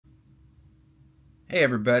Hey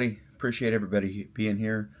everybody, appreciate everybody being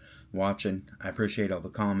here, watching. I appreciate all the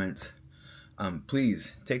comments.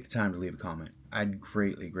 Please take the time to leave a comment. I'd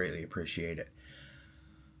greatly appreciate it.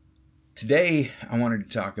 Today I wanted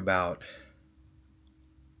to talk about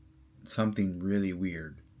something really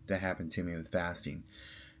weird that happened to me with fasting.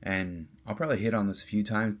 And I'll probably hit on this a few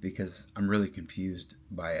times because I'm really confused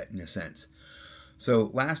by it in a sense. So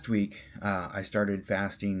last week I started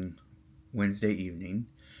fasting Wednesday evening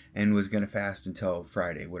and was going to fast until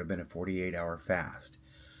Friday. Would have been a 48-hour fast.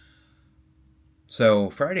 So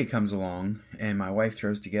Friday comes along and my wife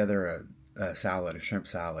throws together a salad, a shrimp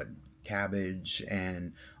salad, cabbage,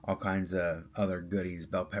 and all kinds of other goodies,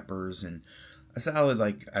 bell peppers, and a salad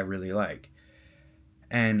like I really like.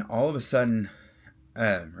 And all of a sudden,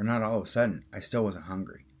 or not all of a sudden, I still wasn't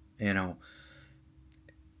hungry. We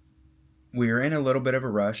were in a little bit of a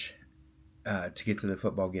rush to get to the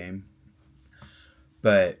football game,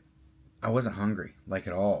 but I wasn't hungry, like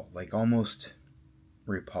at all, like almost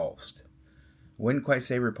repulsed. Wouldn't quite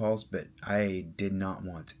say repulsed, but I did not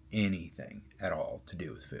want anything at all to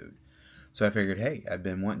do with food. So I figured, hey, I've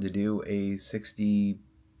been wanting to do a 60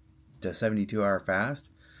 to 72 hour fast.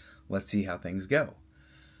 Let's see how things go.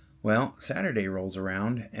 Well, Saturday rolls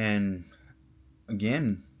around and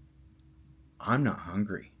again, I'm not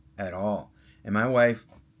hungry at all. And my wife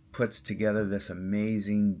puts together this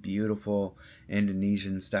amazing, beautiful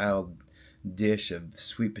Indonesian style dish of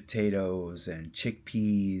sweet potatoes and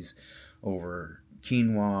chickpeas over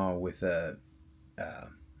quinoa with a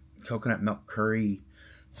coconut milk curry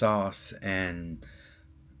sauce and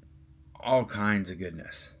all kinds of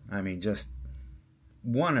goodness. I mean, just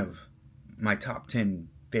one of my top 10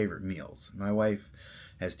 favorite meals. My wife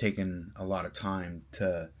has taken a lot of time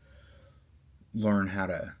to learn how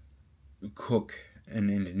to cook an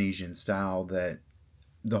Indonesian style that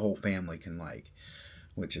the whole family can like,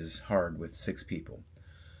 which is hard with 6 people.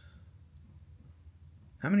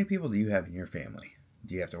 How many people do you have in your family?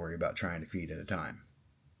 Do you have to worry about trying to feed at a time?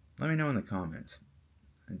 Let me know in the comments.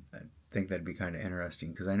 I think that'd be kind of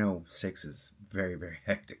interesting because I know 6 is very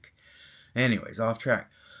hectic. Anyways, off track.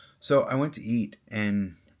 So I went to eat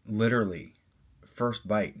and literally first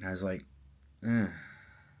bite and I was like,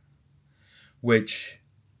 which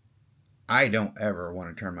I don't ever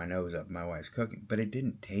want to turn my nose up at my wife's cooking, but it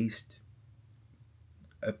didn't taste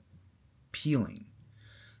appealing.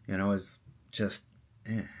 It's just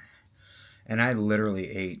And I literally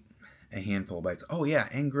ate a handful of bites. Oh yeah,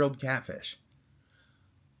 and grilled catfish.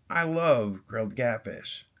 I love grilled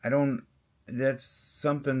catfish. That's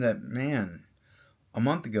something that, man, a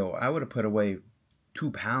month ago I would have put away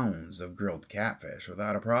 2 pounds of grilled catfish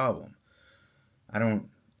without a problem. I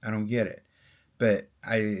don't get it. But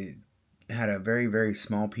I had a very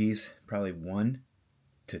small piece, probably 1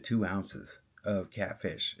 to 2 ounces of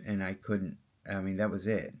catfish, and that was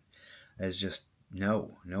it. It's just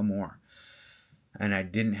no more. And I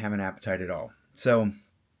didn't have an appetite at all. So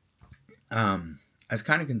I was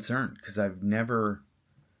kind of concerned because I've never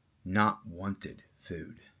not wanted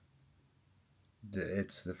food.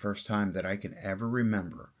 It's the first time that I can ever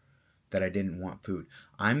remember that I didn't want food.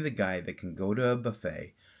 I'm the guy that can go to a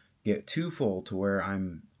buffet, get too full to where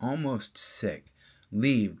I'm almost sick,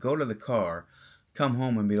 leave, go to the car, come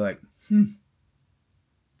home and be like,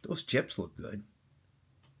 those chips look good.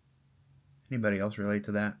 Anybody else relate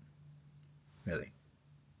to that? Really?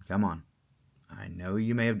 Come on. I know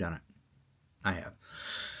you may have done it. I have.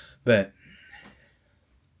 But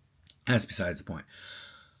that's besides the point.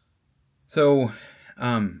 So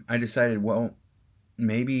I decided, well,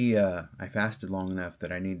 maybe I fasted long enough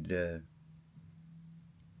that I needed to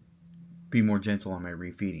be more gentle on my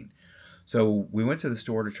refeeding. So we went to the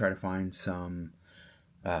store to try to find some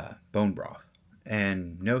bone broth.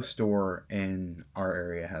 And no store in our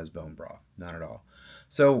area has bone broth. Not at all.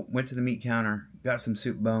 So went to the meat counter, got some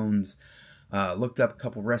soup bones, looked up a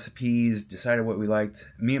couple recipes, decided what we liked.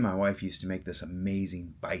 Me and my wife used to make this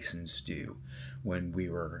amazing bison stew when we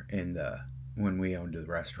owned the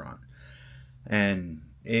restaurant. And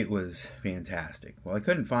it was fantastic. Well, I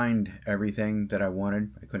couldn't find everything that I wanted.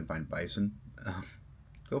 I couldn't find bison.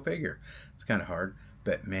 Go figure. It's kind of hard.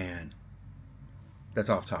 But man, that's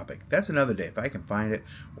off topic. That's another day. If I can find it,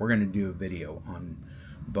 we're going to do a video on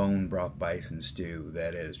bone broth bison stew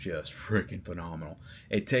that is just freaking phenomenal.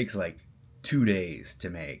 It takes like 2 days to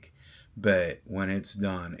make, but when it's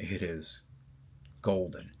done, it is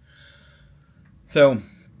golden. So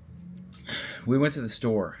we went to the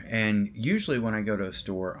store, and usually when I go to a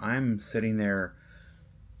store, I'm sitting there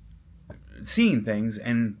seeing things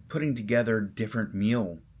and putting together different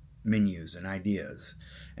meal menus and ideas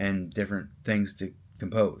and different things to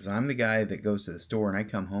compose. I'm the guy that goes to the store and I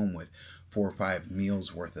come home with 4 or 5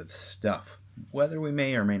 meals worth of stuff, whether we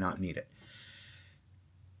may or may not need it.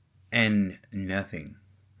 And nothing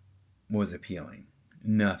was appealing.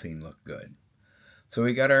 Nothing looked good. So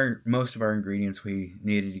we got most of our ingredients. We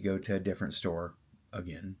needed to go to a different store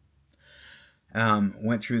again.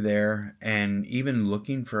 Went through there and even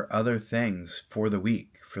looking for other things for the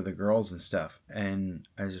week for the girls and stuff. And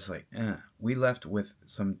I was just like, we left with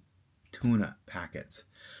some tuna packets,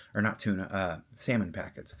 or not tuna, salmon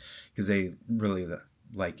packets, because they really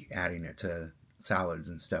like adding it to salads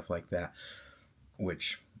and stuff like that,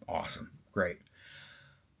 which awesome, great.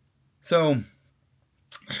 So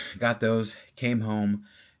got those, came home,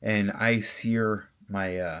 and I sear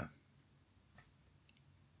my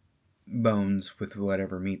bones with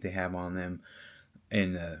whatever meat they have on them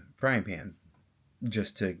in the frying pan,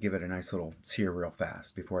 just to give it a nice little sear real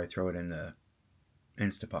fast before I throw it in the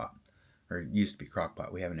Instapot. Or it used to be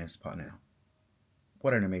Crock-Pot. We have an Instapot now.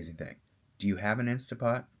 What an amazing thing. Do you have an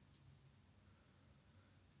Instapot?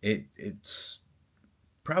 It's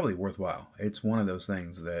probably worthwhile. It's one of those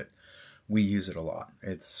things that we use it a lot.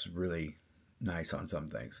 It's really nice on some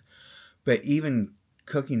things. But even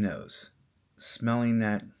cooking those, smelling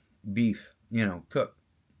that beef, cook,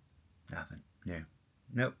 nothing. No.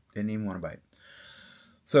 Nope. Didn't even want to bite.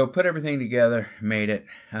 So put everything together, made it.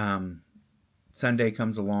 Sunday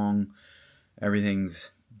comes along.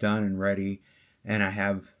 Everything's done and ready. And I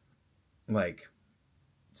have like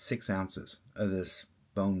 6 ounces of this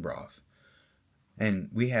bone broth.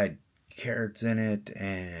 And we had carrots in it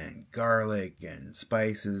and garlic and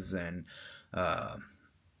spices and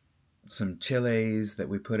some chiles that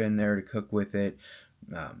we put in there to cook with it.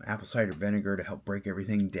 Apple cider vinegar to help break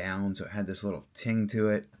everything down, so it had this little ting to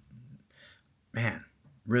it. Man,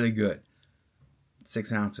 really good.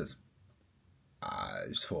 6 ounces. I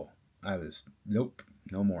was full. Nope,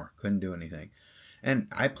 no more. Couldn't do anything. And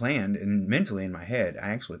I planned, and mentally in my head, I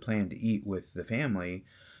actually planned to eat with the family,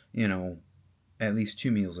 at least 2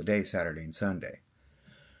 meals a day, Saturday and Sunday.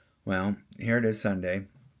 Well, here it is Sunday.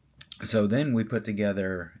 So then we put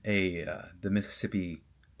together the Mississippi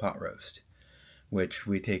pot roast, which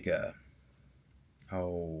we take I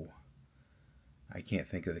can't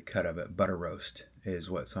think of the cut of it. Butter roast is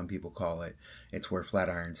what some people call it. It's where flat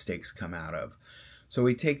iron steaks come out of. So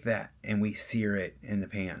we take that and we sear it in the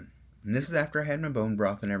pan. And this is after I had my bone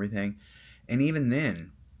broth and everything. And even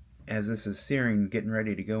then, as this is searing, getting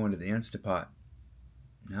ready to go into the Instapot,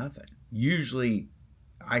 nothing. Usually,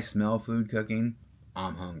 I smell food cooking,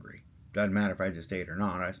 I'm hungry. Doesn't matter if I just ate or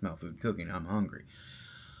not. I smell food cooking, I'm hungry.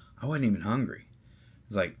 I wasn't even hungry.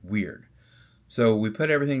 It's like weird. So we put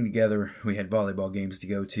everything together. We had volleyball games to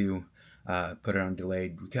go to. Put it on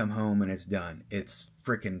delayed. We come home and it's done. It's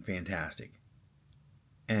freaking fantastic.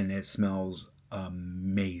 And it smells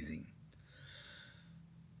amazing.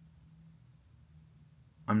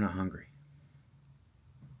 I'm not hungry.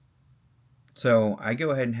 So I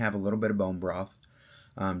go ahead and have a little bit of bone broth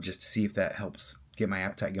just to see if that helps get my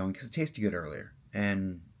appetite going, because it tasted good earlier.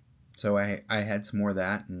 And so I had some more of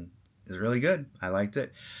that, and it was really good. I liked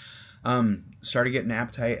it. Started getting an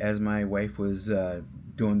appetite as my wife was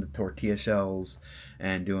doing the tortilla shells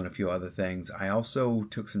and doing a few other things. I also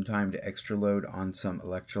took some time to extra load on some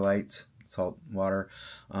electrolytes, salt, water,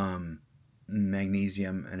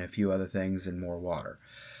 magnesium, and a few other things, and more water.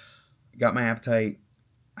 Got my appetite.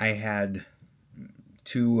 I had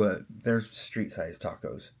 2, they're street-sized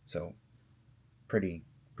tacos, so pretty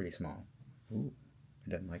small. Ooh, I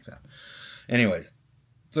didn't like that. Anyways,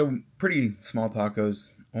 so pretty small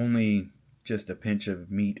tacos, only just a pinch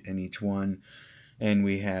of meat in each one. And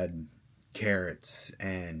we had carrots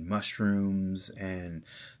and mushrooms and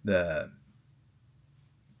the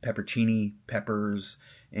peppercini peppers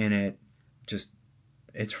in it. Just,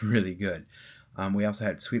 it's really good. We also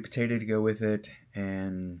had sweet potato to go with it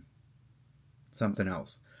and something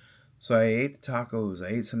else. So I ate the tacos.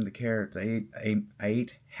 I ate some of the carrots. I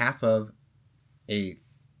ate half of I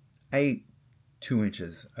ate 2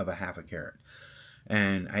 inches of a half a carrot.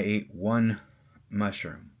 And I ate 1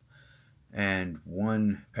 mushroom and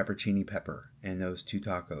 1 peppercini pepper in those 2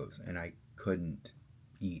 tacos. And I couldn't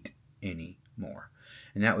eat any more.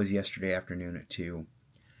 And that was yesterday afternoon at 2.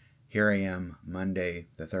 Here I am, Monday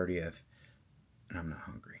the 30th, and I'm not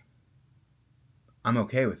hungry. I'm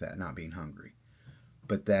okay with that, not being hungry.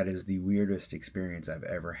 But that is the weirdest experience I've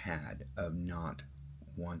ever had of not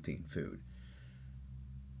wanting food.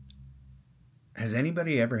 Has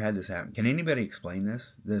anybody ever had this happen? Can anybody explain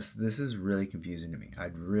this? This is really confusing to me.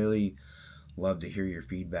 I'd really love to hear your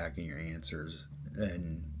feedback and your answers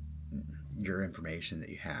and your information that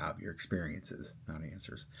you have, your experiences, not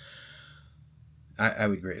answers. I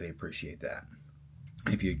would greatly appreciate that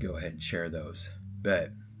if you'd go ahead and share those.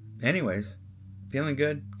 But anyways, feeling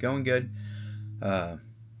good, going good.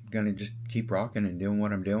 Gonna just keep rocking and doing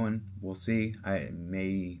what I'm doing. We'll see. I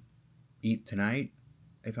may eat tonight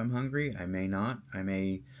if I'm hungry. I may not. I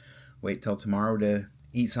may wait till tomorrow to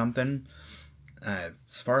eat something.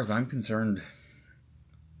 As far as I'm concerned,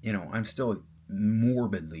 I'm still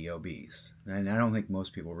morbidly obese. And I don't think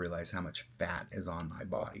most people realize how much fat is on my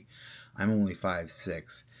body. I'm only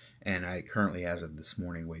 5'6", and I currently, as of this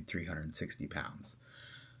morning, weighed 360 pounds.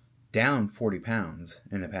 Down 40 pounds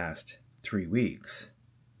in the past 3 weeks,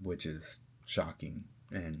 which is shocking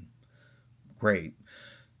and great.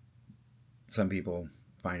 Some people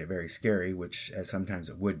find it very scary, which as sometimes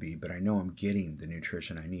it would be, but I know I'm getting the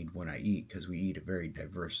nutrition I need when I eat, because we eat a very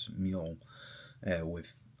diverse meal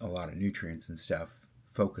with a lot of nutrients and stuff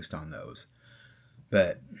focused on those.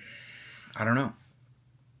 But I don't know.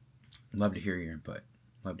 Love to hear your input.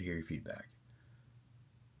 Love to hear your feedback.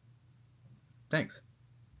 Thanks.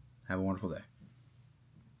 Have a wonderful day.